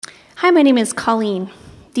Hi, my name is Colleen.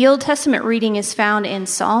 The Old Testament reading is found in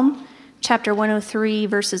Psalm chapter 103,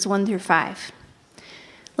 verses 1 through 5.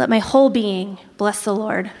 Let my whole being bless the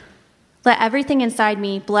Lord. Let everything inside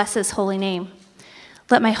me bless his holy name.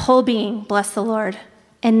 Let my whole being bless the Lord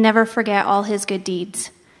and never forget all his good deeds.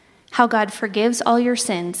 How God forgives all your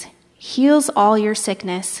sins, heals all your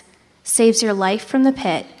sickness, saves your life from the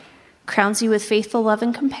pit, crowns you with faithful love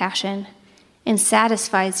and compassion, and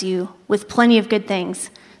satisfies you with plenty of good things,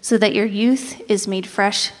 so that your youth is made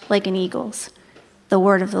fresh like an eagle's. The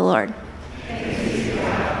word of the Lord.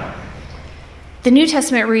 The New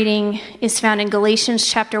Testament reading is found in Galatians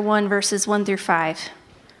chapter 1, verses 1 through 5.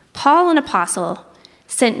 Paul, an apostle,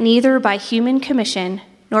 sent neither by human commission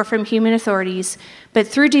nor from human authorities, but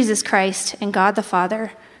through Jesus Christ and God the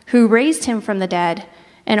Father, who raised him from the dead,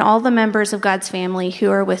 and all the members of God's family who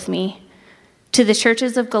are with me, to the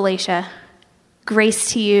churches of Galatia.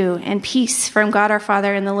 Grace to you and peace from God our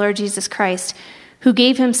Father and the Lord Jesus Christ, who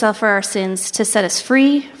gave himself for our sins to set us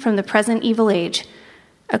free from the present evil age,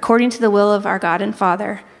 according to the will of our God and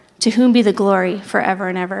Father, to whom be the glory forever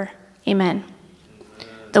and ever. Amen.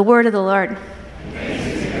 The word of the Lord.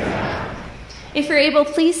 If you're able,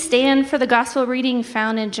 please stand for the gospel reading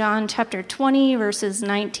found in John chapter 20, verses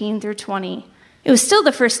 19 through 20. It was still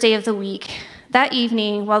the first day of the week. That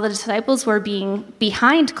evening, while the disciples were being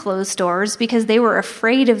behind closed doors because they were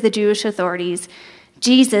afraid of the Jewish authorities,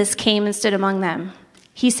 Jesus came and stood among them.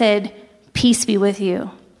 He said, "Peace be with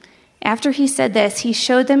you." After he said this, he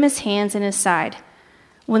showed them his hands and his side.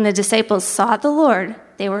 When the disciples saw the Lord,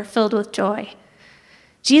 they were filled with joy.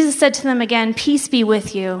 Jesus said to them again, "Peace be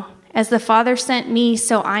with you. As the Father sent me,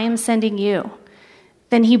 so I am sending you."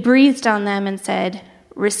 Then he breathed on them and said,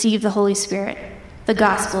 "Receive the Holy Spirit." The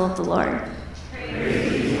gospel of the Lord.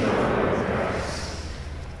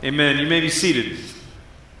 Amen. You may be seated.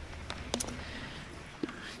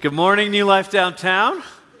 Good morning, New Life Downtown.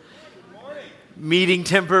 Good morning. Meeting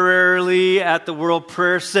temporarily at the World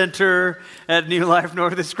Prayer Center at New Life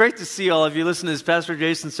North. It's great to see all of you. Listen, as Pastor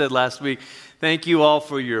Jason said last week, thank you all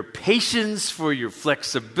for your patience, for your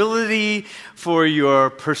flexibility, for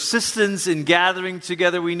your persistence in gathering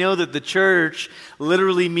together. We know that the church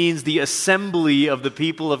literally means the assembly of the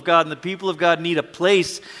people of God, and the people of God need a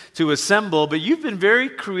place to assemble, but you've been very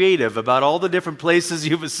creative about all the different places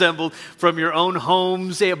you've assembled, from your own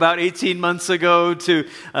homes about 18 months ago to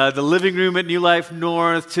the living room at New Life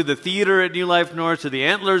North, to the theater at New Life North, to the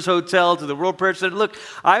Antlers Hotel, to the World Prayer Center. Look,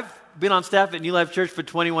 I've been on staff at New Life Church for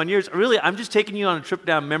 21 years. Really, I'm just taking you on a trip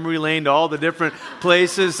down memory lane to all the different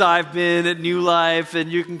places I've been at New Life,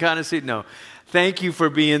 and you can kind of see, no. Thank you for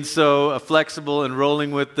being so flexible and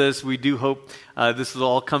rolling with this. We do hope this will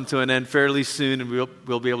all come to an end fairly soon, and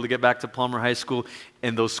we'll be able to get back to Palmer High School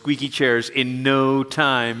and those squeaky chairs in no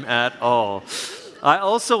time at all. I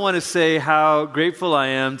also want to say how grateful I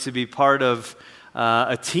am to be part of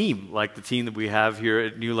a team like the team that we have here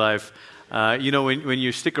at New Life. When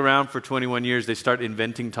you stick around for 21 years, they start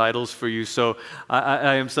inventing titles for you. So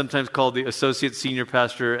I am sometimes called the associate senior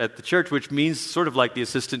pastor at the church, which means sort of like the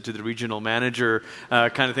assistant to the regional manager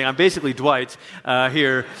kind of thing. I'm basically Dwight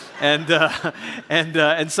here. And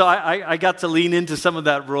so I got to lean into some of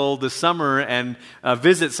that role this summer and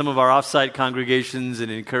visit some of our offsite congregations and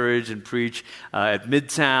encourage and preach at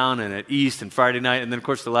Midtown and at East and Friday night. And then, of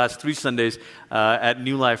course, the last 3 Sundays at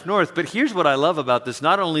New Life North. But here's what I love about this.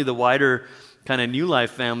 Not only the wider kind of New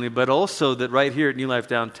Life family, but also that right here at New Life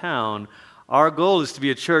Downtown, our goal is to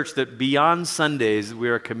be a church that beyond Sundays,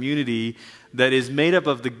 we're a community that is made up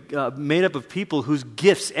of people whose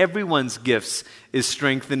gifts, everyone's gifts, is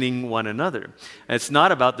strengthening one another. And it's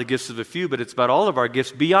not about the gifts of a few, but it's about all of our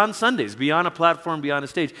gifts beyond Sundays, beyond a platform, beyond a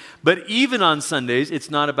stage. But even on Sundays,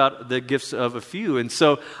 it's not about the gifts of a few. And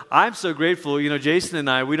so I'm so grateful. Jason and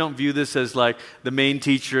I, we don't view this as like the main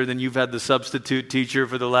teacher, then you've had the substitute teacher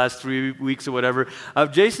for the last 3 weeks or whatever.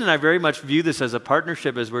 Jason and I very much view this as a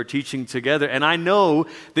partnership as we're teaching together. And I know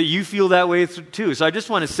that you feel that way too. So I just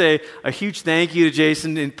want to say a huge thank you to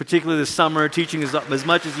Jason, in particular this summer, teaching as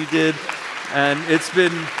much as you did. And it's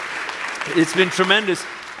been tremendous.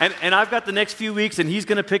 And I've got the next few weeks, and he's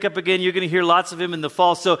going to pick up again. You're going to hear lots of him in the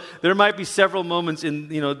fall. So there might be several moments in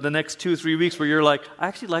the next 2 or 3 weeks where you're like, I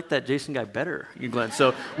actually like that Jason guy better, Glenn.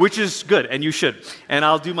 So, which is good, and you should. And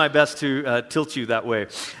I'll do my best to tilt you that way.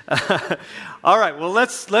 All right. Well,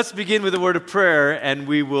 let's begin with a word of prayer, and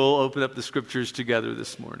we will open up the scriptures together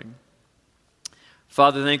this morning.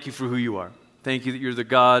 Father, thank you for who you are. Thank you that you're the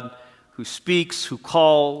God who speaks, who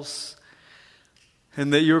calls,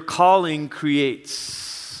 and that your calling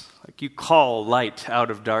creates. Like you call light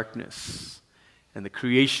out of darkness, and the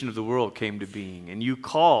creation of the world came to being. And you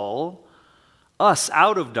call us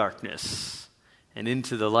out of darkness and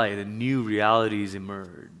into the light, and new realities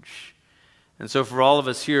emerge. And so for all of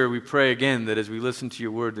us here, we pray again that as we listen to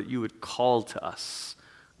your word, that you would call to us.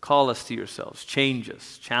 Call us to yourselves. Change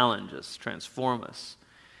us, challenge us, transform us.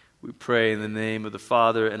 We pray in the name of the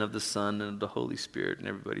Father and of the Son and of the Holy Spirit. And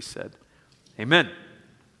everybody said, amen.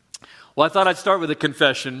 Well, I thought I'd start with a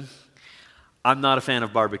confession. I'm not a fan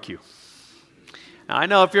of barbecue. Now, I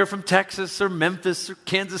know if you're from Texas or Memphis or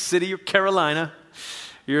Kansas City or Carolina,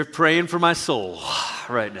 you're praying for my soul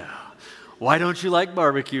right now. Why don't you like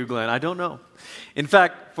barbecue, Glenn? I don't know. In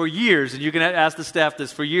fact, for years, and you can ask the staff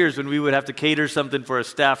this, for years when we would have to cater something for a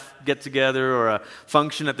staff get-together or a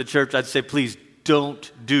function at the church, I'd say, please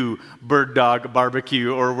don't do Bird Dog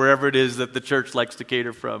barbecue or wherever it is that the church likes to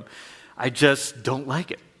cater from. I just don't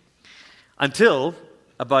like it. Until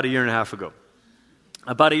about a year and a half ago.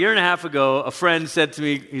 About a year and a half ago, a friend said to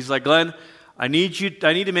me, he's like, Glenn, I need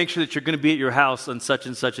to make sure that you're going to be at your house on such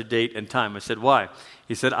and such a date and time. I said, why?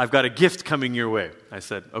 He said, I've got a gift coming your way. I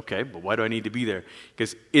said, okay, but why do I need to be there?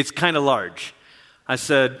 Because it's kind of large. I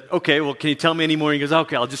said, okay, well, can you tell me any more? He goes,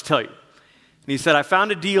 okay, I'll just tell you. And he said, I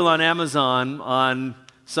found a deal on Amazon on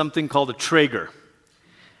something called a Traeger.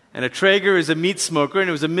 And a Traeger is a meat smoker, and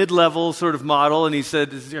it was a mid-level sort of model. And he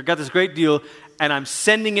said, I got this great deal, and I'm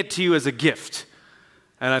sending it to you as a gift.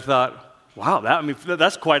 And I thought, wow,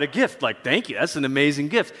 that's quite a gift. Like, thank you. That's an amazing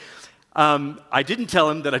gift. I didn't tell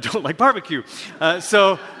him that I don't like barbecue.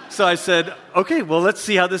 So I said, okay, well, let's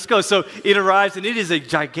see how this goes. So it arrives, and it is a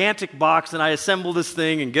gigantic box, and I assemble this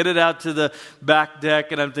thing and get it out to the back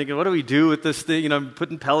deck, and I'm thinking, what do we do with this thing? I'm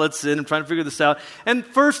putting pellets in and trying to figure this out. And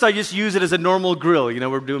first, I just use it as a normal grill.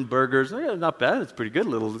 We're doing burgers. Oh, yeah, not bad. It's pretty good. A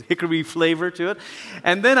little hickory flavor to it.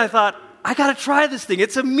 And then I thought, I got to try this thing.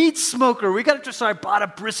 It's a meat smoker. We got to try. So I bought a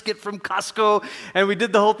brisket from Costco, and we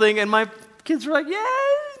did the whole thing, and my kids were like, yeah,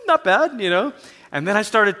 not bad, And then I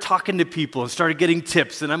started talking to people and started getting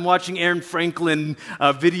tips. And I'm watching Aaron Franklin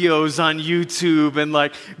videos on YouTube and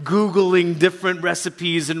like Googling different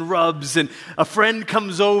recipes and rubs. And a friend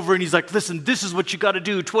comes over and he's like, listen, this is what you got to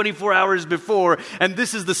do 24 hours before. And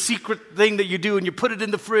this is the secret thing that you do. And you put it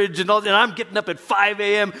in the fridge. And I'm getting up at 5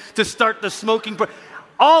 a.m. to start the smoking.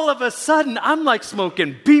 All of a sudden, I'm like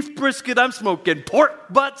smoking beef brisket. I'm smoking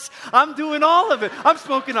pork butts. I'm doing all of it. I'm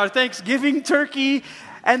smoking our Thanksgiving turkey.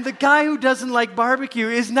 And the guy who doesn't like barbecue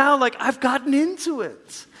is now like, I've gotten into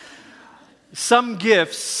it. Some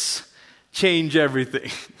gifts change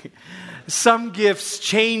everything. Some gifts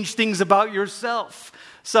change things about yourself.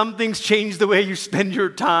 Some things change the way you spend your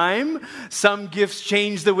time. Some gifts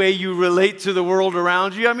change the way you relate to the world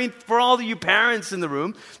around you. For all of you parents in the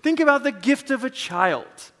room, think about the gift of a child.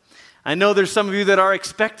 I know there's some of you that are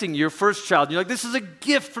expecting your first child. You're like, this is a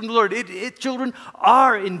gift from the Lord. Children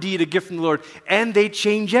are indeed a gift from the Lord, and they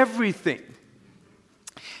change everything.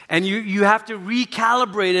 And you have to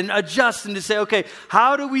recalibrate and adjust and to say, okay,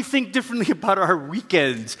 how do we think differently about our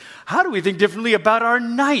weekends? How do we think differently about our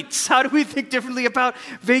nights? How do we think differently about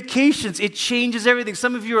vacations? It changes everything.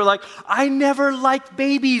 Some of you are like, I never liked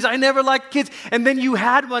babies. I never liked kids. And then you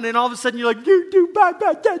had one, and all of a sudden you're like, you do, ba,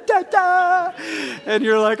 ba, da, da, da. And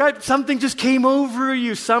you're like, something just came over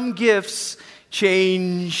you. Some gifts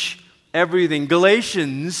change everything.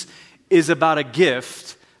 Galatians is about a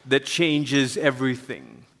gift that changes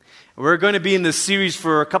everything. We're going to be in this series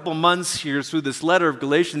for a couple months here through this letter of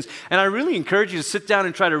Galatians, and I really encourage you to sit down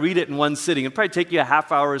and try to read it in one sitting. It'll probably take you a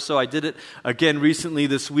half hour or so. I did it again recently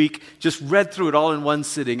this week, just read through it all in one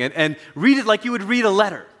sitting, and read it like you would read a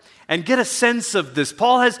letter, and get a sense of this.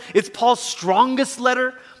 It's Paul's strongest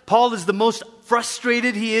letter. Paul is the most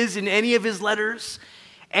frustrated he is in any of his letters.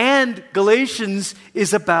 And Galatians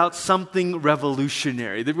is about something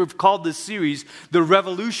revolutionary. We've called this series the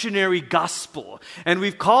Revolutionary Gospel. And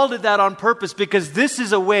we've called it that on purpose because this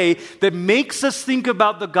is a way that makes us think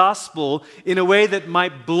about the gospel in a way that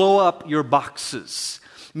might blow up your boxes.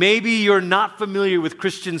 Maybe you're not familiar with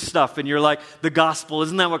Christian stuff and you're like, the gospel,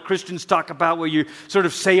 isn't that what Christians talk about, where you sort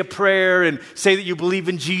of say a prayer and say that you believe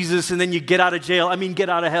in Jesus and then you get out of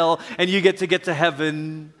hell, and you get to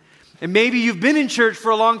heaven. And maybe you've been in church for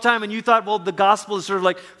a long time and you thought, well, the gospel is sort of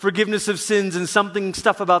like forgiveness of sins and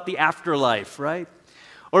stuff about the afterlife, right?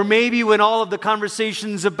 Or maybe when all of the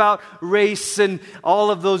conversations about race and all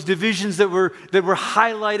of those divisions that were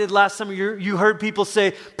highlighted last summer, you heard people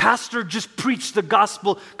say, Pastor, just preach the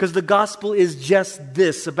gospel, because the gospel is just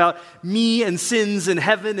this, about me and sins and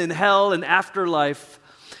heaven and hell and afterlife.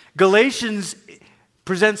 Galatians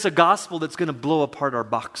presents a gospel that's going to blow apart our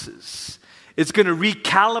boxes. It's going to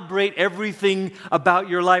recalibrate everything about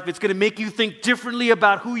your life. It's going to make you think differently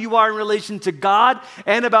about who you are in relation to God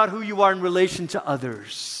and about who you are in relation to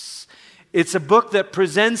others. It's a book that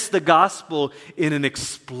presents the gospel in an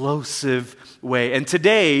explosive way. And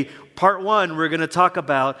today, part one, we're going to talk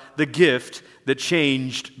about the gift that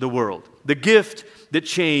changed the world. The gift that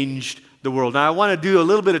changed the world. Now, I want to do a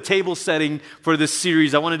little bit of table setting for this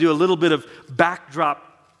series. I want to do a little bit of backdrop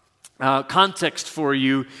context for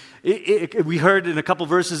you. We heard in a couple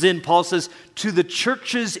verses in, Paul says, to the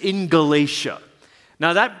churches in Galatia.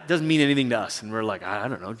 Now, that doesn't mean anything to us. And we're like, I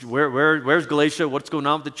don't know, where's Galatia? What's going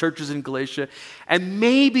on with the churches in Galatia? And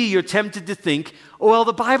maybe you're tempted to think, oh, well,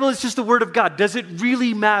 the Bible is just the Word of God. Does it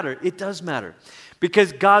really matter? It does matter.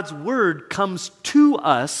 Because God's Word comes to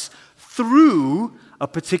us through a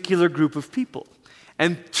particular group of people.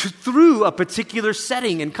 And through a particular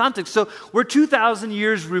setting and context. So we're 2,000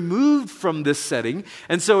 years removed from this setting.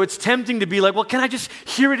 And so it's tempting to be like, well, can I just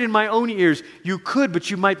hear it in my own ears? You could, but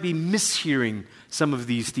you might be mishearing some of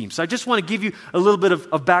these themes. So I just want to give you a little bit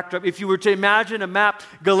of backdrop. If you were to imagine a map,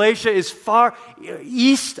 Galatia is far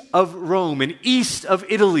east of Rome and east of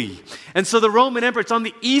Italy. And so the Roman Empire, it's on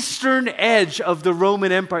the eastern edge of the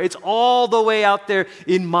Roman Empire. It's all the way out there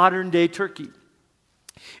in modern day Turkey.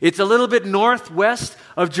 It's a little bit northwest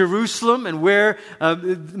of Jerusalem and where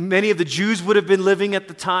many of the Jews would have been living at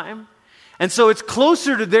the time. And so it's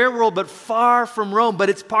closer to their world, but far from Rome, but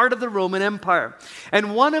it's part of the Roman Empire.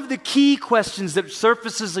 And one of the key questions that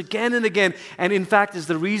surfaces again and again, and in fact is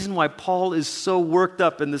the reason why Paul is so worked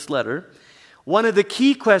up in this letter, one of the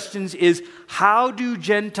key questions is, how do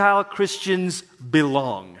Gentile Christians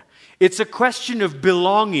belong? It's a question of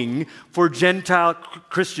belonging for Gentile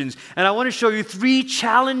Christians. And I want to show you 3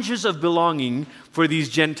 challenges of belonging for these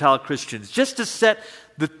Gentile Christians, just to set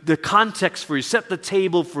the context for you, set the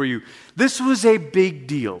table for you. This was a big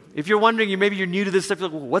deal. If you're wondering, maybe you're new to this stuff, you're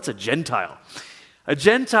like, well, what's a Gentile? A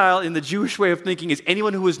Gentile in the Jewish way of thinking is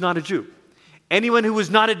anyone who is not a Jew. Anyone who was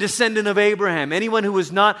not a descendant of Abraham, anyone who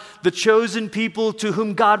was not the chosen people to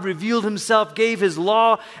whom God revealed himself, gave his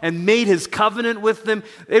law, and made his covenant with them.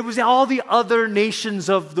 It was all the other nations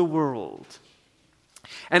of the world.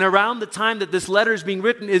 And around the time that this letter is being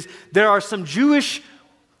written, there are some Jewish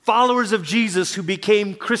followers of Jesus who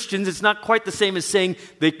became Christians. It's not quite the same as saying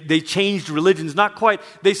they changed religions. Not quite.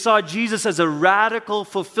 They saw Jesus as a radical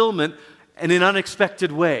fulfillment in an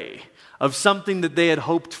unexpected way of something that they had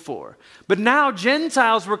hoped for. But now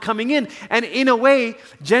Gentiles were coming in, and in a way,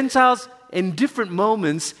 Gentiles in different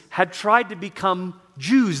moments had tried to become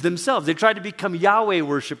Jews themselves. They tried to become Yahweh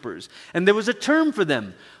worshipers, and there was a term for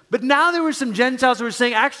them. But now there were some Gentiles who were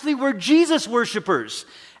saying, actually, we're Jesus worshipers.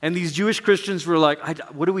 And these Jewish Christians were like,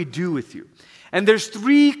 what do we do with you? And there's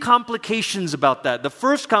 3 complications about that. The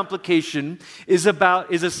first complication is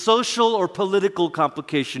a social or political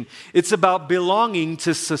complication. It's about belonging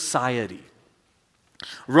to society.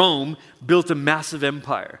 Rome built a massive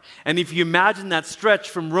empire. And if you imagine that stretch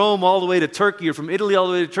from Rome all the way to Turkey, or from Italy all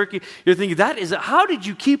the way to Turkey, you're thinking, how did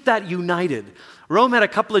you keep that united? Rome had a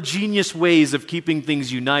couple of genius ways of keeping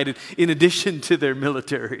things united in addition to their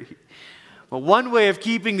military. But one way of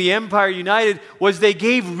keeping the empire united was they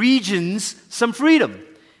gave regions some freedom.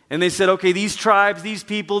 And they said, okay, these tribes, these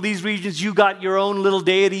people, these regions, you got your own little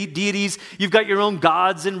deities, you've got your own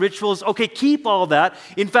gods and rituals. Okay, keep all that.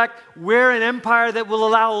 In fact, we're an empire that will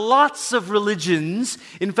allow lots of religions.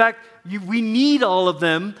 In fact, we need all of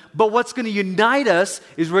them, but what's going to unite us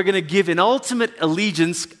is we're going to give an ultimate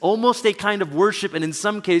allegiance, almost a kind of worship, and in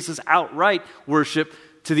some cases outright worship,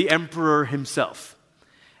 to the emperor himself.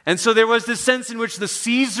 And so there was this sense in which the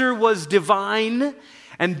Caesar was divine,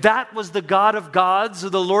 and that was the God of gods, or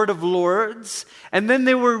the Lord of lords. And then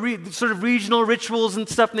there were sort of regional rituals and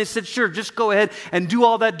stuff, and they said, sure, just go ahead and do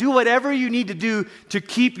all that. Do whatever you need to do to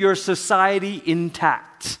keep your society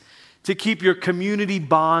intact, to keep your community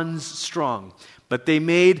bonds strong. But they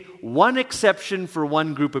made one exception for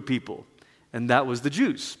one group of people, and that was the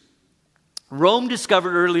Jews. Rome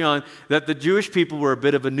discovered early on that the Jewish people were a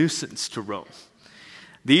bit of a nuisance to Rome.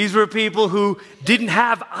 These were people who didn't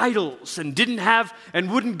have idols and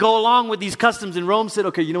wouldn't go along with these customs. And Rome said,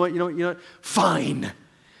 okay, you know what? Fine.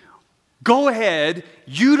 Go ahead.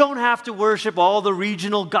 You don't have to worship all the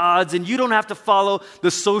regional gods, and you don't have to follow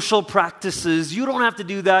the social practices. You don't have to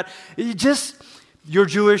do that. You're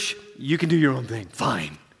Jewish. You can do your own thing.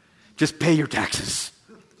 Fine. Just pay your taxes.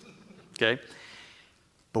 Okay?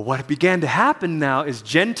 But what began to happen now is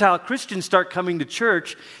Gentile Christians start coming to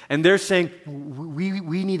church, and they're saying,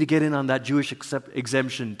 we need to get in on that Jewish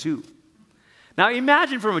exemption too. Now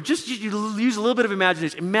imagine for a moment, just use a little bit of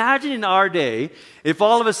imagination. Imagine in our day if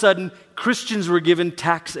all of a sudden Christians were given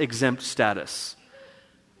tax-exempt status.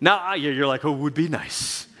 Now you're like, oh, it would be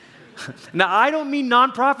nice. Now I don't mean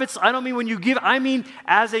nonprofits. I don't mean when you give. I mean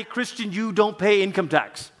as a Christian you don't pay income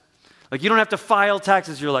tax. Like, you don't have to file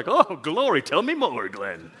taxes. You're like, oh, glory, tell me more,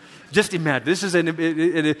 Glenn. Just imagine, this is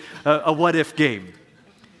a what-if game.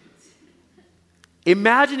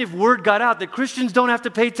 Imagine if word got out that Christians don't have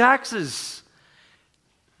to pay taxes.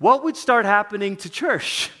 What would start happening to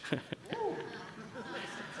church?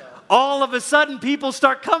 All of a sudden, people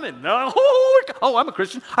start coming. Oh, I'm a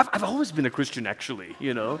Christian. I've always been a Christian, actually,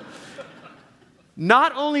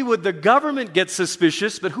 Not only would the government get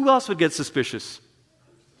suspicious, but who else would get suspicious?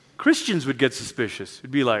 Christians would get suspicious.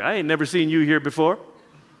 It'd be like, I ain't never seen you here before,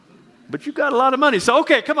 but you got a lot of money, so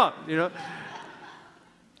okay, come on,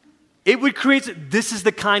 It would create, this is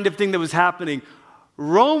the kind of thing that was happening.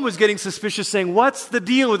 Rome was getting suspicious, saying, what's the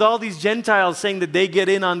deal with all these Gentiles saying that they get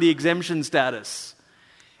in on the exemption status?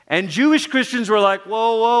 And Jewish Christians were like,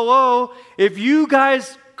 whoa, if you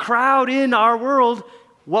guys crowd in our world,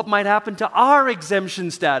 what might happen to our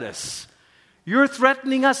exemption status? You're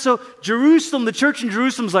threatening us. So Jerusalem, the church in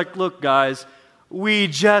Jerusalem's like, look, guys, we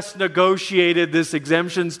just negotiated this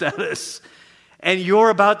exemption status, and you're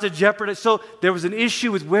about to jeopardize. So there was an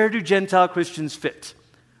issue with where do Gentile Christians fit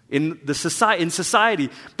in society.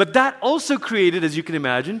 But that also created, as you can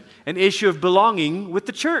imagine, an issue of belonging with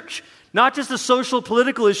the church. Not just a social,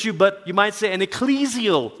 political issue, but you might say an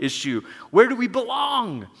ecclesial issue. Where do we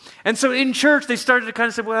belong? And so in church, they started to kind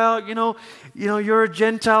of say, well, you're a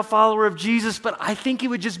Gentile follower of Jesus, but I think it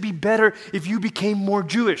would just be better if you became more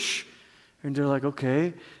Jewish. And they're like,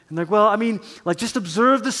 okay. And like, well, just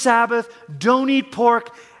observe the Sabbath, don't eat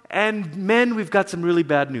pork, and men, we've got some really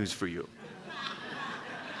bad news for you.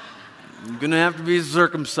 You're going to have to be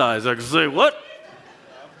circumcised. I can say, what?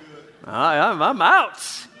 I'm out.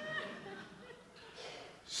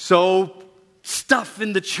 So stuff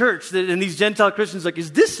in the church and these Gentile Christians like,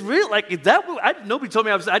 is this real? Like, is that? Nobody told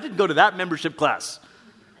me I didn't go to that membership class.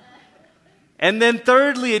 And then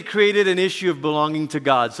thirdly, it created an issue of belonging to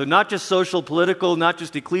God. So not just social, political, not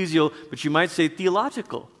just ecclesial, but you might say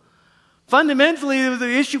theological. Fundamentally,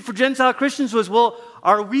 the issue for Gentile Christians was, well,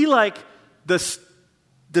 are we like the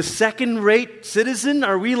second-rate citizen?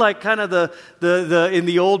 Are we like kind of the in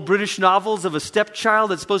the old British novels of a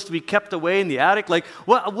stepchild that's supposed to be kept away in the attic? Like,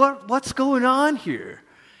 what's going on here?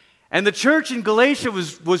 And the church in Galatia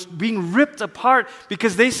was being ripped apart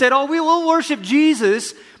because they said, oh, we will worship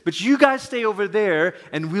Jesus, but you guys stay over there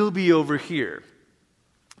and we'll be over here.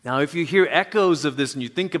 Now, if you hear echoes of this and you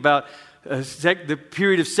think about the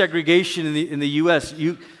period of segregation in the U.S.,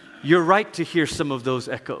 you're right to hear some of those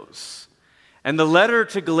echoes. And the letter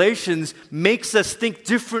to Galatians makes us think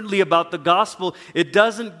differently about the gospel. It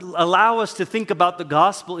doesn't allow us to think about the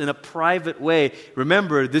gospel in a private way.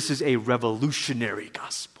 Remember, this is a revolutionary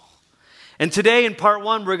gospel. And today in part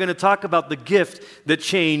 1, we're going to talk about the gift that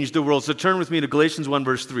changed the world. So turn with me to Galatians 1,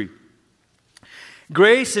 verse 3.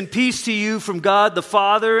 Grace and peace to you from God the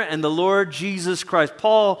Father and the Lord Jesus Christ.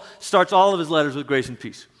 Paul starts all of his letters with grace and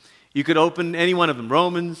peace. You could open any one of them.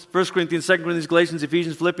 Romans, 1 Corinthians, 2 Corinthians, Galatians,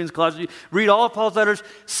 Ephesians, Philippians, Colossians. Read all of Paul's letters.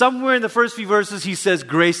 Somewhere in the first few verses, he says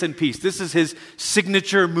grace and peace. This is his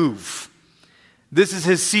signature move. This is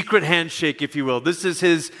his secret handshake, if you will. This is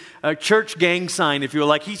his church gang sign, if you will.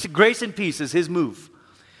 Like, grace and peace is his move.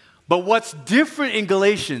 But what's different in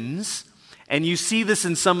Galatians, and you see this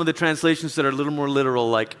in some of the translations that are a little more literal,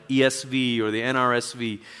 like ESV or the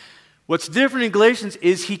NRSV. What's different in Galatians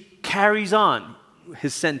is he carries on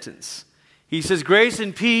his sentence. He says, grace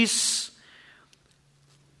and peace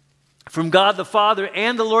from God the Father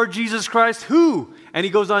and the Lord Jesus Christ, who? And he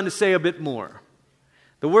goes on to say a bit more.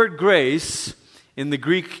 The word grace in the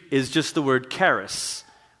Greek is just the word charis,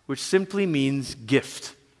 which simply means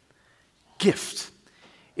gift. Gift.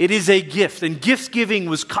 It is a gift, and gift giving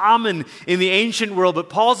was common in the ancient world, but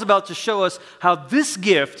Paul's about to show us how this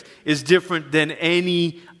gift is different than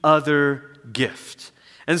any other gift.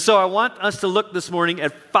 And so I want us to look this morning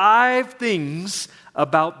at 5 things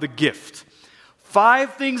about the gift.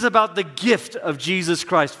 5 things about the gift of Jesus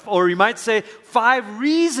Christ. Or you might say 5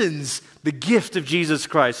 reasons the gift of Jesus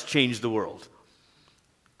Christ changed the world.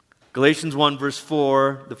 Galatians 1 verse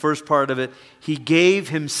 4, the first part of it, he gave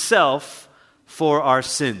himself for our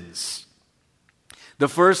sins. The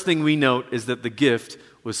first thing we note is that the gift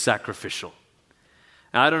was sacrificial.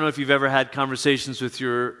 Now, I don't know if you've ever had conversations with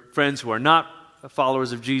your friends who are not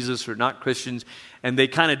followers of Jesus or not Christians, and they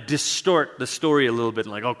kind of distort the story a little bit.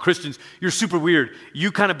 Like, oh, Christians, you're super weird.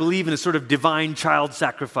 You kind of believe in a sort of divine child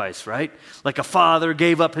sacrifice, right? Like a father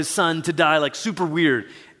gave up his son to die, like super weird.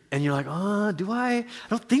 And you're like, oh, do I? I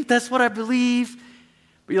don't think that's what I believe.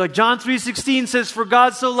 But you're like, John 3:16 says, for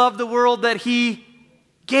God so loved the world that he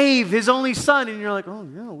gave his only son. And you're like, oh,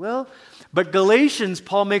 yeah, well. But Galatians,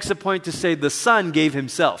 Paul makes a point to say the son gave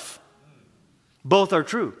himself. Both are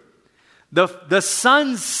true. The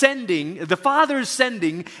Son's sending, the Father's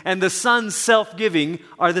sending, and the Son's self-giving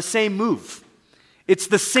are the same move. It's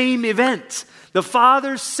the same event. The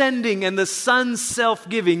Father's sending and the Son's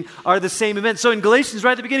self-giving are the same event. So in Galatians,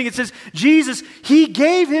 right at the beginning, it says, Jesus, He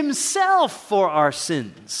gave Himself for our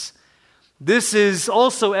sins. This is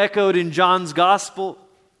also echoed in John's Gospel,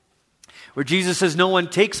 where Jesus says, no one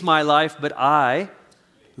takes my life, but I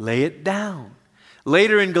lay it down.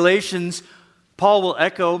 Later in Galatians, Paul will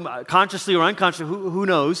echo, consciously or unconsciously, who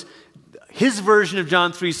knows, his version of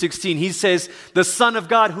John 3:16. He says, the Son of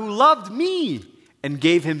God who loved me and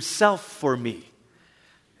gave Himself for me.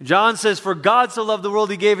 John says, for God so loved the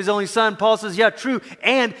world, He gave His only Son. Paul says, yeah, true.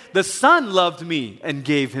 And the Son loved me and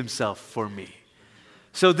gave Himself for me.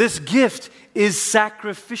 So this gift is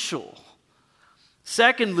sacrificial.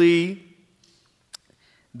 Secondly,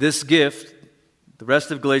 this gift, the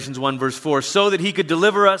rest of Galatians 1 verse 4, so that He could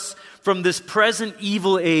deliver us from this present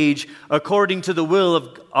evil age according to the will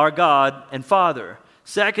of our God and Father.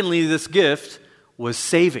 Secondly, this gift was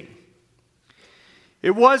saving.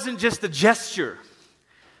 It wasn't just a gesture.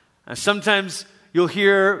 Sometimes you'll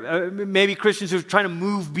hear maybe Christians who are trying to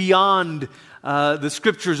move beyond the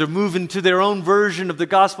Scriptures or move into their own version of the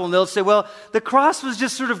gospel, and they'll say, well, the cross was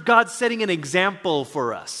just sort of God setting an example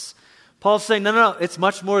for us. Paul's saying, no, it's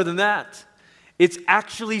much more than that. It's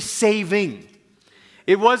actually saving.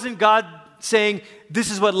 It wasn't God saying, this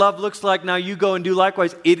is what love looks like, now you go and do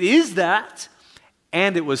likewise. It is that,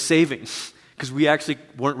 and it was saving, because we actually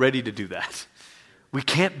weren't ready to do that. We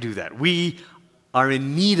can't do that. We are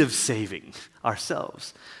in need of saving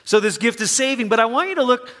ourselves. So this gift is saving, but I want you to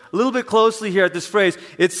look a little bit closely here at this phrase.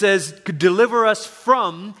 It says, deliver us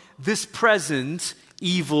from this present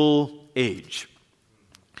evil age.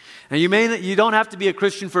 Now you don't have to be a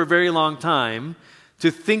Christian for a very long time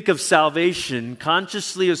to think of salvation,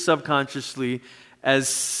 consciously or subconsciously, as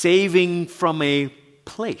saving from a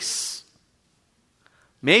place.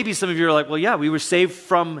 Maybe some of you are like, well, yeah, we were saved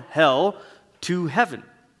from hell to heaven.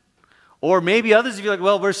 Or maybe others of you are like,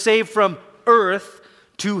 well, we're saved from earth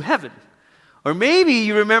to heaven. Or maybe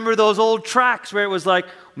you remember those old tracks where it was like,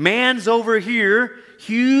 man's over here,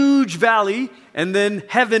 huge valley, and then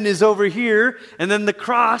heaven is over here, and then the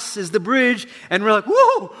cross is the bridge, and we're like,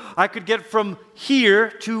 whoa, I could get from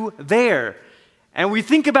here to there. And we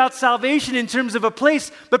think about salvation in terms of a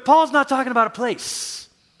place, but Paul's not talking about a place.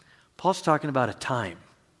 Paul's talking about a time.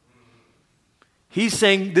 He's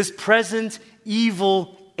saying this present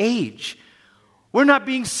evil age. We're not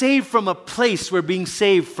being saved from a place, we're being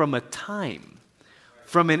saved from a time,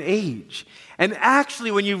 from an age. And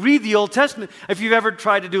actually, when you read the Old Testament, if you've ever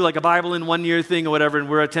tried to do like a Bible in 1 year thing or whatever, and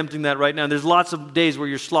we're attempting that right now, and there's lots of days where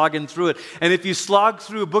you're slogging through it. And if you slog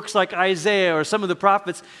through books like Isaiah or some of the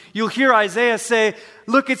prophets, you'll hear Isaiah say,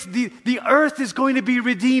 look, it's the earth is going to be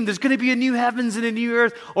redeemed. There's going to be a new heavens and a new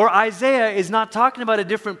earth. Or Isaiah is not talking about a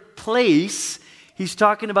different place. He's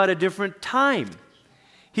talking about a different time.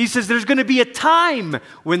 He says there's going to be a time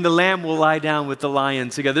when the lamb will lie down with the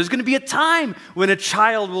lion together. There's going to be a time when a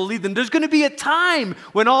child will lead them. There's going to be a time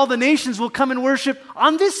when all the nations will come and worship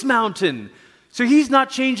on this mountain. So he's not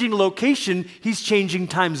changing location, he's changing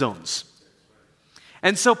time zones.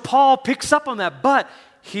 And so Paul picks up on that. But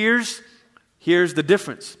here's the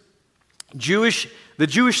difference. The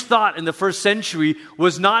Jewish thought in the first century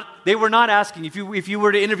was not, they were not asking, if you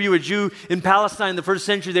were to interview a Jew in Palestine in the first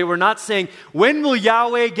century, they were not saying, when will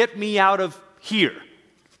Yahweh get me out of here?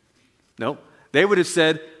 No, they would have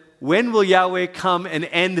said, when will Yahweh come and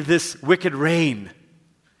end this wicked reign?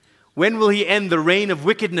 When will He end the reign of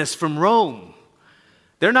wickedness from Rome?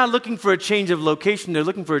 They're not looking for a change of location, they're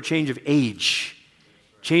looking for a change of age,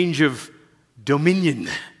 change of dominion.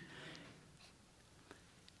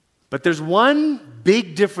 But there's one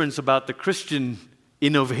big difference about the Christian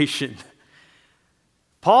innovation.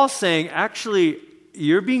 Paul's saying, actually,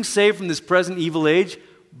 you're being saved from this present evil age,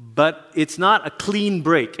 but it's not a clean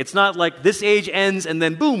break. It's not like this age ends and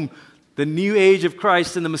then boom, the new age of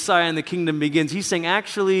Christ and the Messiah and the kingdom begins. He's saying,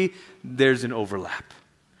 actually, there's an overlap.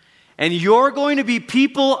 And you're going to be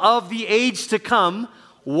people of the age to come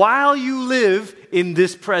while you live in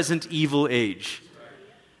this present evil age.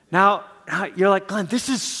 Now, you're like, Glenn, this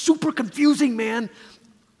is super confusing, man.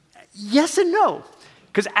 Yes and no.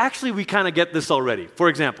 Because actually we kind of get this already. For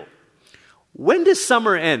example, when does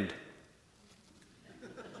summer end?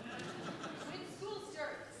 When school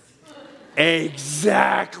starts.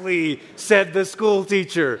 Exactly, said the school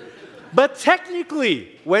teacher. But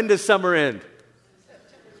technically, when does summer end?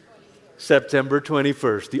 September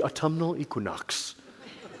 21st, the autumnal equinox.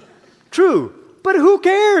 True, but who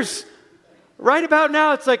cares? Right about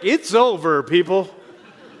now, it's like, it's over, people.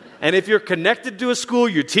 And if you're connected to a school,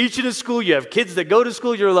 you're teaching a school, you have kids that go to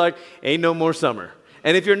school, you're like, ain't no more summer.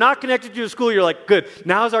 And if you're not connected to a school, you're like, good,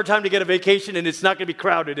 now's our time to get a vacation and it's not going to be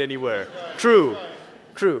crowded anywhere. True.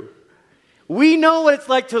 We know what it's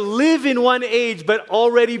like to live in one age but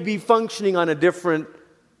already be functioning on a different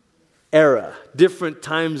era, different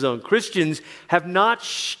time zone. Christians have not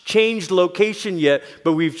changed location yet,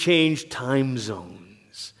 but we've changed time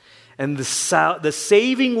zones. And the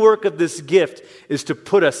saving work of this gift is to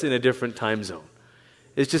put us in a different time zone.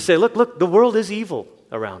 It's to say, look, the world is evil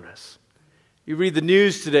around us. You read the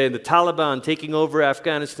news today and the Taliban taking over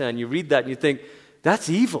Afghanistan. You read that and you think, that's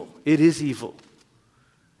evil. It is evil.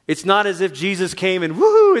 It's not as if Jesus came and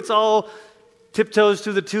woohoo, it's all tiptoes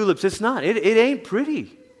through the tulips. It's not. It ain't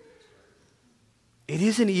pretty. It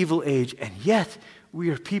is an evil age, and yet we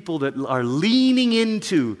are people that are leaning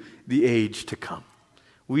into the age to come.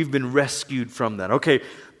 We've been rescued from that. Okay,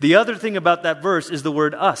 the other thing about that verse is the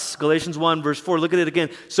word us. Galatians 1, verse 4, look at it again.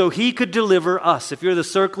 So he could deliver us. If you're the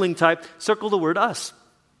circling type, circle the word us.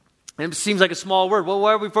 And it seems like a small word. Well,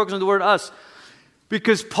 why are we focusing on the word us?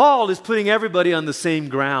 Because Paul is putting everybody on the same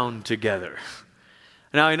ground together.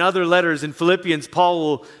 Now, in other letters in Philippians, Paul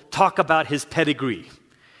will talk about his pedigree.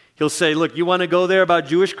 He'll say, look, you want to go there about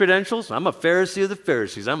Jewish credentials? I'm a Pharisee of the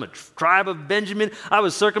Pharisees. I'm a tribe of Benjamin. I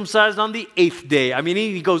was circumcised on the 8th day. I mean,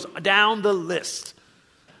 he goes down the list.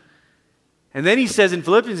 And then he says in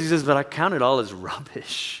Philippians, he says, but I count it all as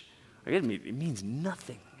rubbish. It means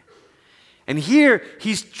nothing. And here,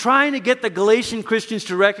 he's trying to get the Galatian Christians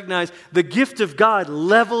to recognize the gift of God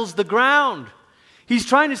levels the ground. He's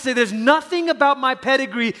trying to say there's nothing about my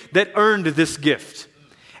pedigree that earned this gift.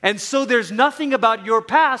 And so there's nothing about your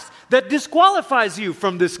past that disqualifies you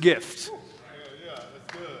from this gift.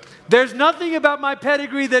 There's nothing about my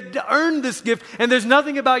pedigree that earned this gift, and there's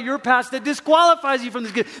nothing about your past that disqualifies you from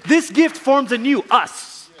this gift. This gift forms a new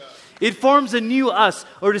us. It forms a new us,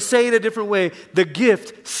 or to say it a different way, the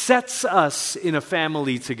gift sets us in a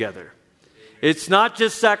family together. It's not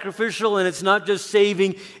just sacrificial and it's not just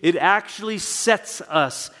saving, it actually sets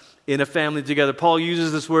us in a family together. Paul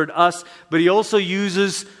uses this word us, but he also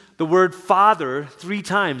uses the word father 3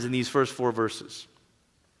 times in these first 4 verses.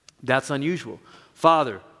 That's unusual.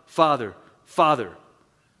 Father, Father, Father.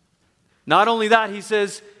 Not only that, he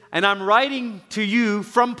says, and I'm writing to you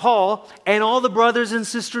from Paul and all the brothers and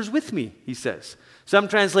sisters with me, he says. Some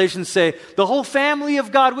translations say, the whole family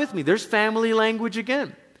of God with me. There's family language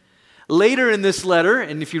again. Later in this letter,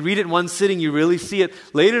 and if you read it in one sitting, you really see it.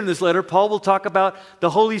 Later in this letter, Paul will talk about the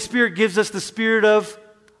Holy Spirit gives us the spirit of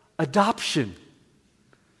adoption,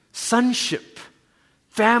 sonship,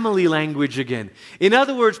 family language again. In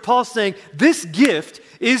other words, Paul's saying this gift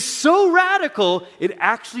is so radical, it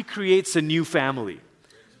actually creates a new family.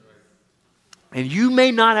 And you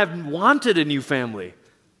may not have wanted a new family.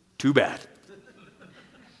 Too bad.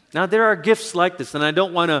 Now, there are gifts like this, and I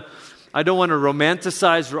don't want to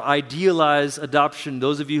romanticize or idealize adoption.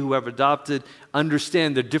 Those of you who have adopted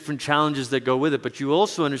understand the different challenges that go with it, but you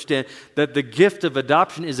also understand that the gift of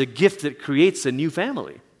adoption is a gift that creates a new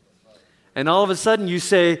family. And all of a sudden you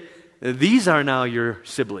say, these are now your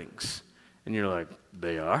siblings. And you're like,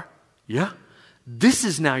 they are? Yeah. This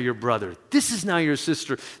is now your brother. This is now your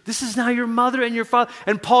sister. This is now your mother and your father.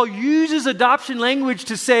 And Paul uses adoption language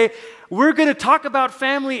to say, we're going to talk about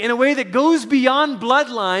family in a way that goes beyond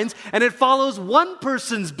bloodlines, and it follows one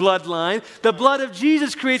person's bloodline. The blood of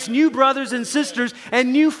Jesus creates new brothers and sisters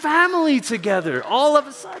and new family together all of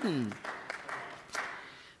a sudden.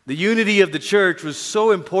 The unity of the church was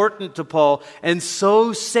so important to Paul and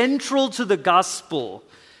so central to the gospel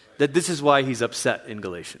that this is why he's upset in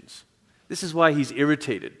Galatians. This is why he's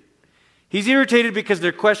irritated. He's irritated because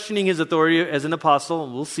they're questioning his authority as an apostle,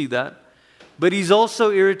 and we'll see that. But he's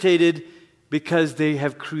also irritated because they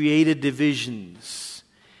have created divisions.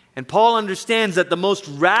 And Paul understands that the most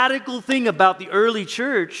radical thing about the early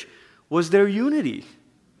church was their unity.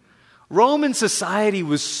 Roman society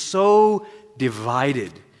was so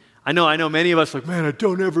divided. I know many of us are like, man, I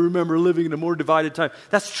don't ever remember living in a more divided time.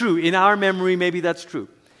 That's true. In our memory, maybe that's true.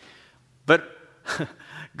 But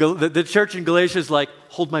the church in Galatia is like,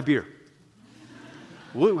 hold my beer.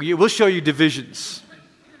 We'll show you divisions.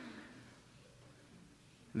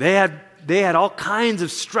 They had all kinds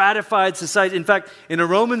of stratified society. In fact, in a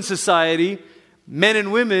Roman society, men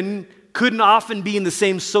and women couldn't often be in the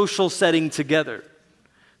same social setting together.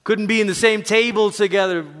 Couldn't be in the same table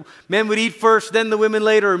together. Men would eat first, then the women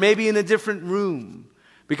later, or maybe in a different room,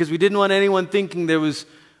 because we didn't want anyone thinking there was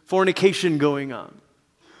fornication going on.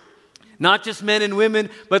 Not just men and women,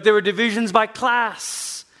 but there were divisions by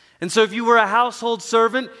class. And so if you were a household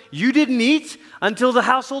servant, you didn't eat until the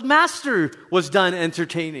household master was done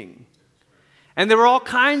entertaining. And there were all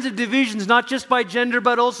kinds of divisions, not just by gender,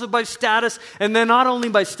 but also by status. And then not only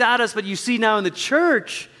by status, but you see now in the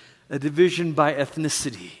church, a division by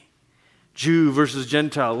ethnicity. Jew versus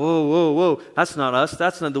Gentile. Whoa, whoa, whoa. That's not us.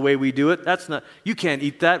 That's not the way we do it. You can't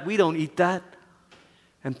eat that. We don't eat that.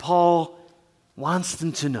 And Paul wants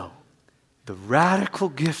them to know the radical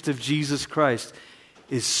gift of Jesus Christ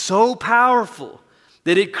is so powerful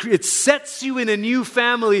that it sets you in a new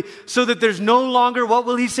family so that there's no longer, what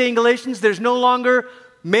will he say in Galatians? There's no longer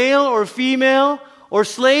male or female or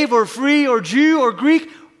slave or free or Jew or Greek,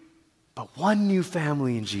 but one new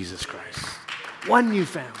family in Jesus Christ. One new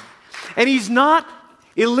family. And he's not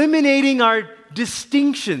eliminating our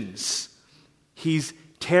distinctions. He's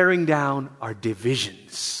tearing down our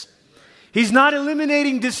divisions. He's not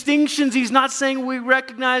eliminating distinctions. He's not saying we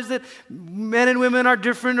recognize that men and women are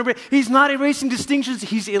different. He's not erasing distinctions.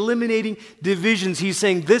 He's eliminating divisions. He's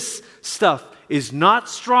saying this stuff is not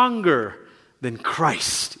stronger than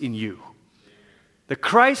Christ in you. The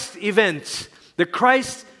Christ event, the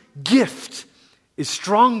Christ gift is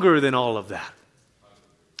stronger than all of that.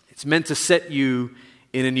 It's meant to set you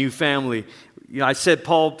in a new family. I said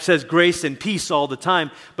Paul says grace and peace all the time,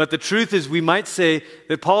 but the truth is we might say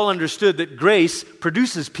that Paul understood that grace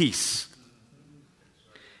produces peace.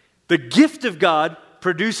 The gift of God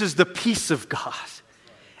produces the peace of God.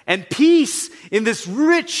 And peace in this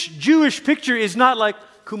rich Jewish picture is not like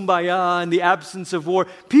kumbaya in the absence of war.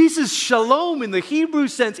 Peace is shalom in the Hebrew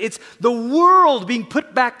sense. It's the world being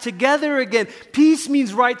put back together again. Peace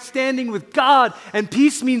means right standing with God, and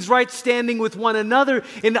peace means right standing with one another.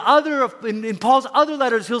 In Paul's other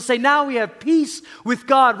letters, he'll say, now we have peace with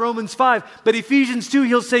God, Romans 5. But Ephesians 2,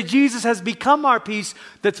 he'll say, Jesus has become our peace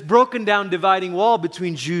that's broken down dividing wall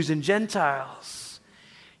between Jews and Gentiles.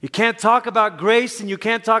 You can't talk about grace and you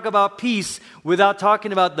can't talk about peace without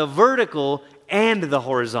talking about the vertical and the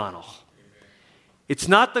horizontal. It's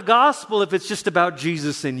not the gospel if it's just about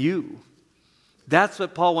Jesus and you. That's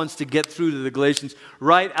what Paul wants to get through to the Galatians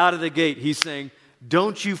right out of the gate. He's saying,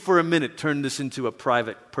 don't you for a minute turn this into a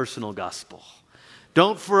private, personal gospel.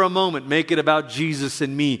 Don't for a moment make it about Jesus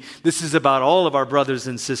and me. This is about all of our brothers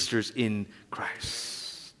and sisters in Christ.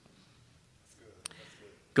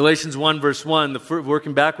 Galatians 1 verse 1,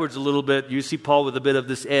 working backwards a little bit, you see Paul with a bit of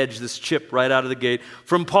this edge, this chip right out of the gate.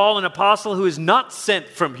 From Paul, an apostle who is not sent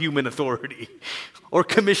from human authority or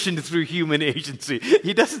commissioned through human agency.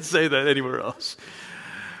 He doesn't say that anywhere else.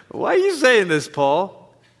 Why are you saying this,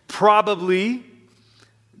 Paul? Probably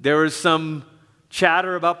there is some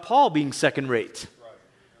chatter about Paul being second rate. That's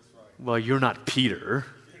right. Well, you're not Peter.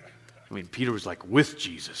 I mean, Peter was like with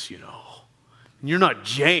Jesus, you know. And you're not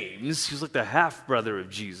James. He's like the half-brother of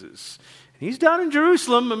Jesus. And he's down in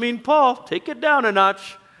Jerusalem. I mean, Paul, take it down a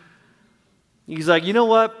notch. He's like, you know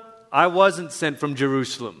what? I wasn't sent from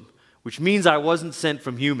Jerusalem, which means I wasn't sent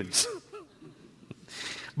from humans.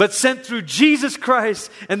 But sent through Jesus Christ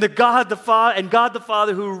and God the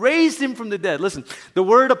Father who raised him from the dead. Listen, the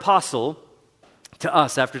word apostle, to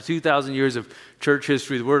us, after 2,000 years of church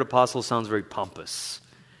history, the word apostle sounds very pompous.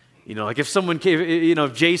 You know, like if someone came, you know,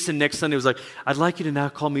 if Jason next Sunday was like, I'd like you to now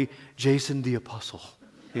call me Jason the Apostle.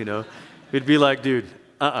 You know, it'd be like, dude,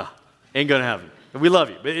 ain't gonna happen. We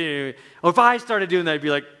love you. But, or if I started doing that, I'd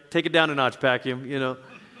be like, take it down a notch, Pacquiao, you know.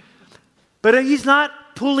 But he's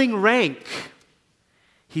not pulling rank.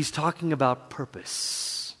 He's talking about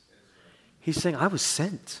purpose. He's saying, I was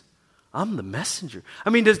sent. I'm the messenger.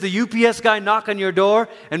 I mean, does the UPS guy knock on your door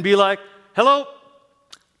and be like, hello,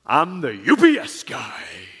 I'm the UPS guy?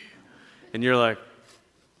 And you're like,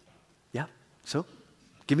 yeah, so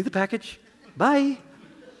give me the package. Bye.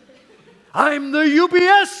 I'm the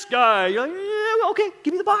UPS guy. You're like, yeah, okay,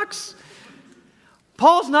 give me the box.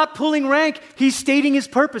 Paul's not pulling rank. He's stating his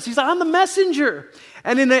purpose. He's like, I'm the messenger.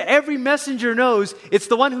 And every messenger knows it's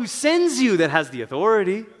the one who sends you that has the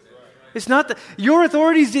authority. It's not your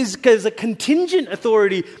authority is a contingent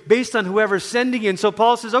authority based on whoever's sending you. And so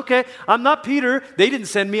Paul says, okay, I'm not Peter. They didn't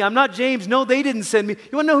send me. I'm not James. No, they didn't send me.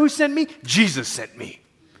 You want to know who sent me? Jesus sent me.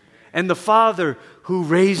 And the Father who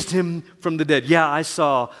raised him from the dead. Yeah, I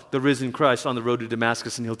saw the risen Christ on the road to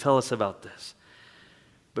Damascus, and he'll tell us about this.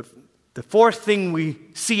 But the fourth thing we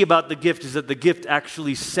see about the gift is that the gift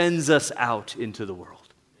actually sends us out into the world.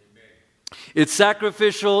 It's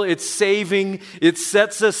sacrificial, it's saving, it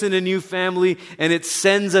sets us in a new family, and it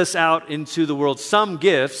sends us out into the world. Some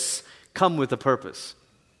gifts come with a purpose.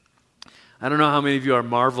 I don't know how many of you are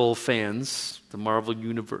Marvel fans, the Marvel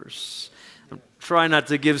Universe. Try not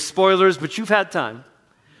to give spoilers, but you've had time.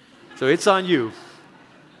 So it's on you.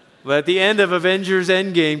 But at the end of Avengers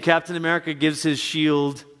Endgame, Captain America gives his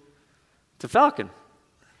shield to Falcon.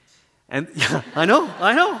 And yeah, I know.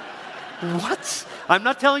 What? I'm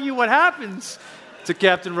not telling you what happens to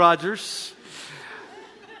Captain Rogers.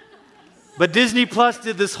 But Disney Plus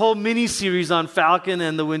did this whole mini-series on Falcon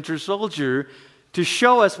and the Winter Soldier to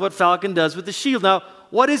show us what Falcon does with the shield. Now,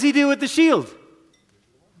 what does he do with the shield?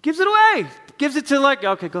 Gives it away. Gives it to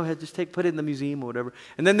okay, go ahead, just put it in the museum or whatever.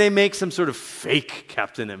 And then they make some sort of fake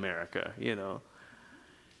Captain America,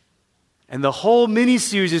 And the whole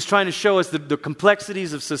miniseries is trying to show us the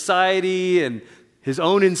complexities of society and his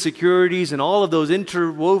own insecurities and all of those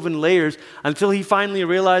interwoven layers until he finally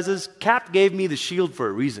realizes, Cap gave me the shield for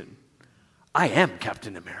a reason. I am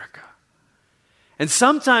Captain America. And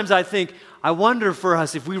sometimes I wonder for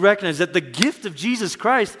us if we recognize that the gift of Jesus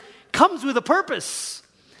Christ comes with a purpose.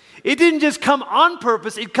 It didn't just come on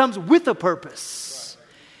purpose, it comes with a purpose.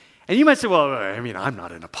 And you might say, well, I'm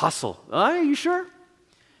not an apostle. Are you sure?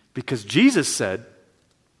 Because Jesus said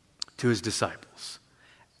to his disciples,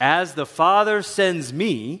 as the Father sends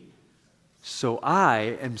me, so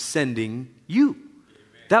I am sending you.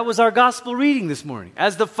 That was our gospel reading this morning.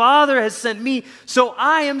 As the Father has sent me, so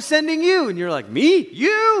I am sending you. And you're like, me?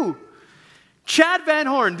 You? Chad Van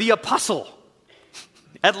Horn, the apostle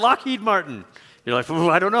at Lockheed Martin. You're like,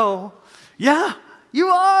 I don't know. Yeah, you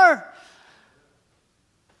are.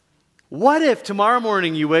 What if tomorrow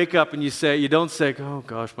morning you wake up and you don't say, oh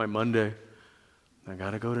gosh, my Monday. I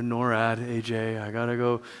got to go to NORAD, AJ. I got to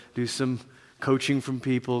go do some coaching from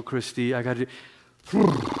people, Christy.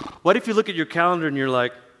 What if you look at your calendar and you're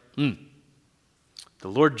like, the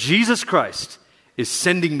Lord Jesus Christ is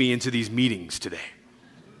sending me into these meetings today.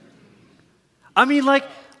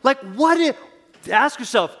 What if, ask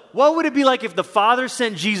yourself, what would it be like if the Father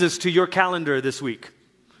sent Jesus to your calendar this week?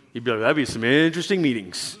 You'd be like, that'd be some interesting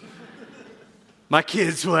meetings. My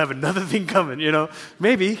kids will have another thing coming,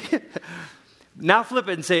 maybe. Now flip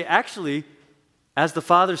it and say, actually, as the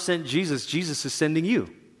Father sent Jesus, Jesus is sending you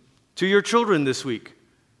to your children this week,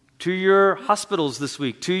 to your hospitals this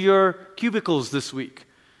week, to your cubicles this week,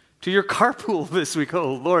 to your carpool this week.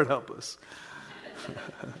 Oh, Lord, help us.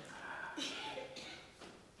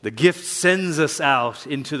 The gift sends us out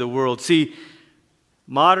into the world. See,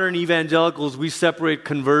 modern evangelicals, we separate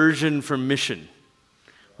conversion from mission.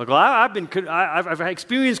 I've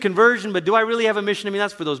experienced conversion, but do I really have a mission?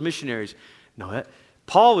 That's for those missionaries. No,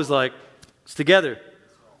 Paul was like, it's together.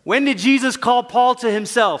 When did Jesus call Paul to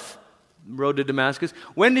himself? Road to Damascus.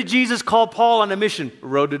 When did Jesus call Paul on a mission?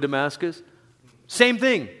 Road to Damascus. Same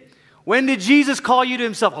thing. When did Jesus call you to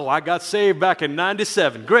himself? Oh, I got saved back in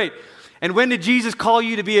 97. Great. And when did Jesus call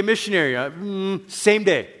you to be a missionary? Same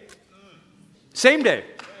day. Same day.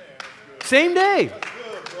 Same day.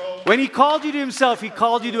 When he called you to himself, he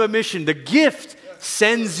called you to a mission. The gift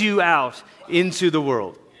sends you out into the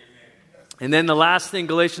world. And then the last thing,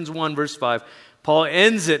 Galatians 1, verse 5, Paul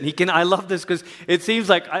ends it. And I love this because it seems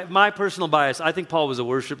like my personal bias. I think Paul was a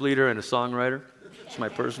worship leader and a songwriter. It's my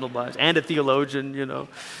personal bias. And a theologian,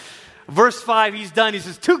 Verse 5, he's done. He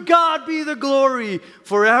says, to God be the glory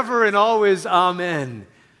forever and always. Amen.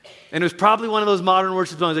 And it was probably one of those modern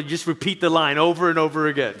worship songs that you just repeat the line over and over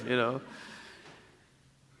again,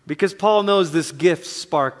 Because Paul knows this gift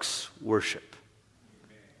sparks worship.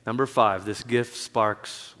 Number 5, this gift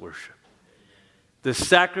sparks worship. The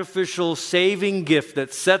sacrificial, saving gift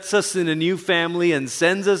that sets us in a new family and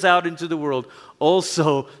sends us out into the world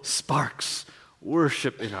also sparks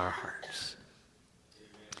worship in our hearts.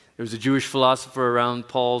 There was a Jewish philosopher around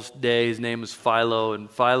Paul's day. His name was Philo.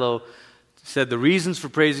 And Philo said the reasons for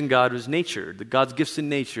praising God was nature, God's gifts in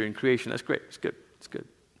nature and creation. That's great. It's good. It's good.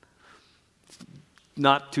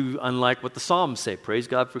 Not too unlike what the Psalms say. Praise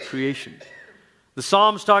God for creation. The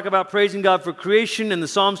Psalms talk about praising God for creation, and the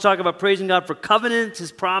Psalms talk about praising God for covenant,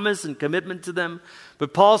 his promise and commitment to them.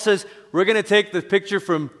 But Paul says we're going to take the picture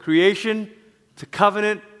from creation to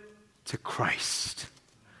covenant to Christ.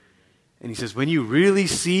 And he says when you really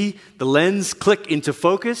see the lens click into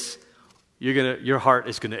focus, your heart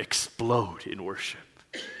is going to explode in worship.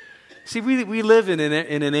 See, we live in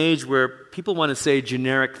an age where people want to say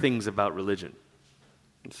generic things about religion.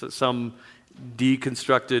 So some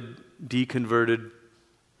deconstructed, deconverted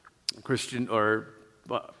Christian or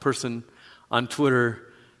person on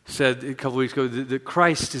Twitter said a couple weeks ago that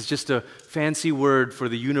Christ is just a fancy word for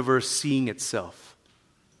the universe seeing itself.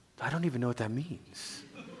 I don't even know what that means.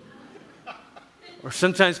 Or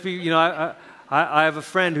sometimes people, I have a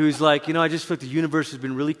friend who's like, I just feel like the universe has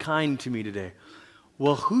been really kind to me today.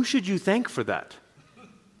 Well, who should you thank for that?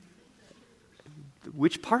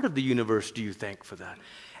 Which part of the universe do you thank for that?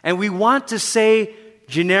 And we want to say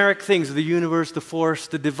generic things, the universe, the force,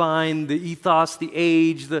 the divine, the ethos, the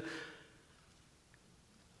age,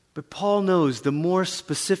 But Paul knows the more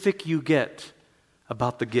specific you get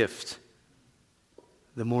about the gift,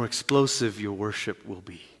 the more explosive your worship will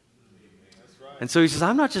be. And so he says,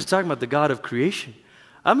 I'm not just talking about the God of creation.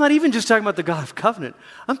 I'm not even just talking about the God of covenant.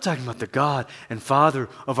 I'm talking about the God and Father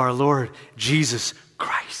of our Lord Jesus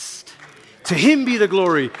Christ. To him be the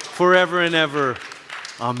glory forever and ever.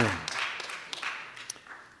 Amen.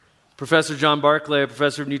 Professor John Barclay, a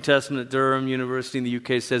professor of New Testament at Durham University in the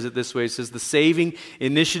UK, says it this way. He says, the saving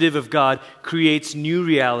initiative of God creates new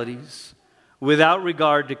realities without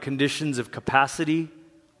regard to conditions of capacity,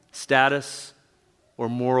 status, or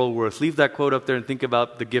moral worth. Leave that quote up there and think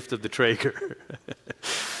about the gift of the Traeger.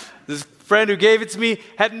 This friend who gave it to me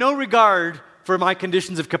had no regard for my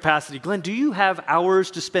conditions of capacity. Glenn, do you have hours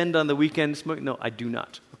to spend on the weekend smoking? No, I do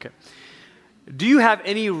not. Okay. Do you have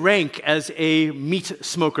any rank as a meat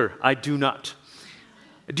smoker? I do not.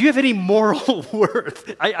 Do you have any moral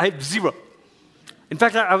worth? I have zero. In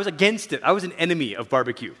fact, I was against it. I was an enemy of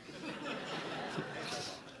barbecue.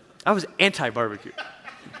 I was anti-barbecue.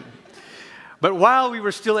 But while we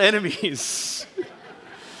were still enemies,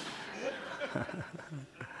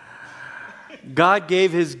 God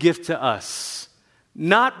gave his gift to us.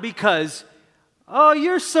 Not because, oh,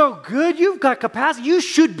 you're so good, you've got capacity, you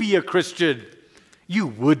should be a Christian. You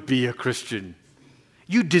would be a Christian.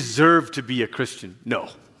 You deserve to be a Christian. No.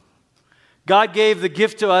 God gave the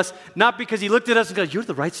gift to us not because he looked at us and goes, you're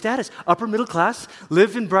the right status, upper middle class,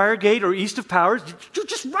 live in Briargate or east of Powers, you're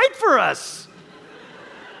just right for us.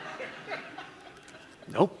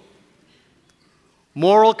 Nope.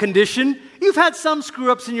 Moral condition, you've had some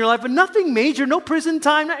screw-ups in your life, but nothing major, no prison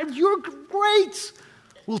time. You're great.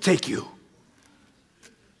 We'll take you.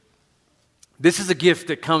 This is a gift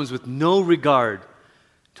that comes with no regard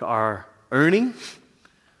to our earning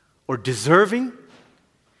or deserving.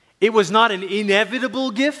 It was not an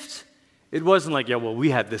inevitable gift. It wasn't like, yeah, well, we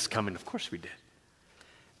had this coming. Of course we did.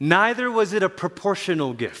 Neither was it a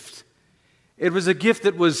proportional gift. It was a gift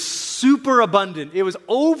that was super abundant. It was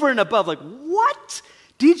over and above. Like, what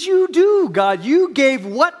did you do, God? You gave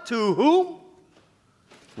what to whom?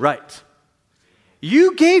 Right.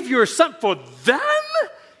 You gave your son for them?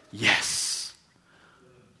 Yes.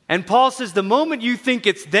 And Paul says the moment you think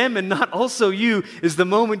it's them and not also you is the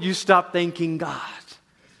moment you stop thanking God.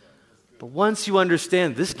 But once you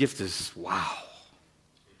understand this gift is, wow.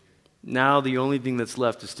 Now the only thing that's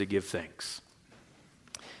left is to give thanks.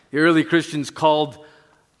 The early Christians called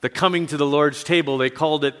the coming to the Lord's table, they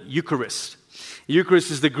called it Eucharist.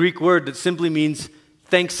 Eucharist is the Greek word that simply means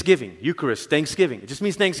thanksgiving. Eucharist, thanksgiving. It just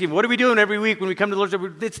means thanksgiving. What are we doing every week when we come to the Lord's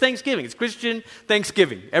table? It's Thanksgiving. It's Christian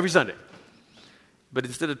Thanksgiving every Sunday. But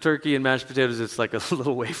instead of turkey and mashed potatoes, it's like a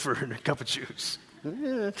little wafer and a cup of juice.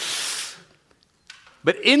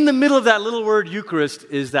 But in the middle of that little word Eucharist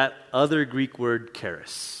is that other Greek word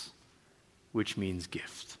charis, which means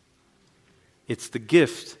gift. It's the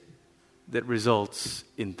gift that results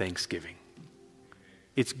in thanksgiving.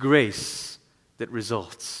 It's grace that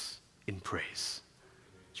results in praise.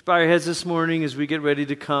 Would you bow your heads this morning as we get ready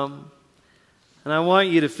to come? And I want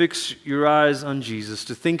you to fix your eyes on Jesus,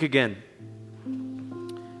 to think again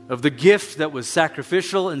of the gift that was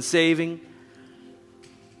sacrificial and saving,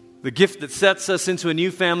 the gift that sets us into a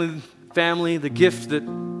new family, the gift that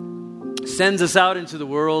sends us out into the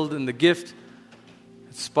world, and the gift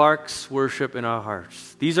that sparks worship in our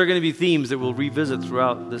hearts. These are going to be themes that we'll revisit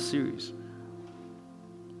throughout this series.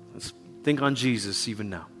 Let's think on Jesus even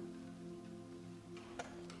now.